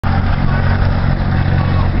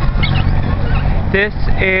This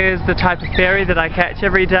is the type of ferry that I catch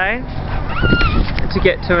every day to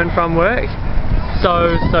get to and from work.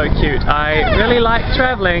 So cute. I really like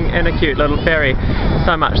travelling in a cute little ferry,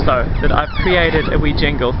 so much so that I've created a wee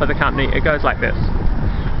jingle for the company. It goes like this.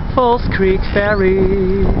 False Creek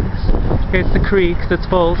Ferries. It's the creek that's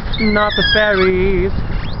false, not the ferries.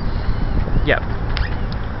 Yep.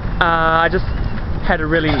 I just had a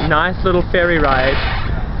really nice little ferry ride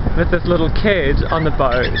with this little kid on the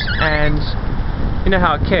boat, and you know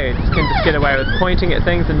how kids can just get away with pointing at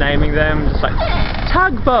things and naming them, just like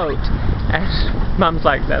tugboat, and Mum's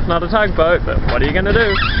like, that's not a tugboat, but what are you gonna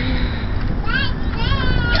do?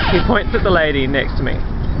 He points at the lady next to me,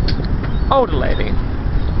 older lady,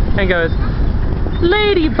 and goes,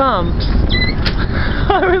 lady bumps.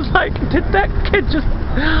 I was like, did that kid just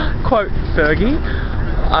quote Fergie?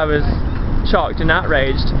 I was shocked and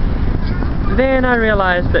outraged. Then I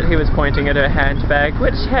realised that he was pointing at her handbag,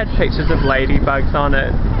 which had pictures of ladybugs on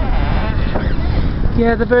it.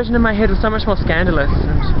 Yeah, the version in my head was so much more scandalous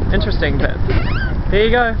and interesting, but there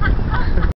you go.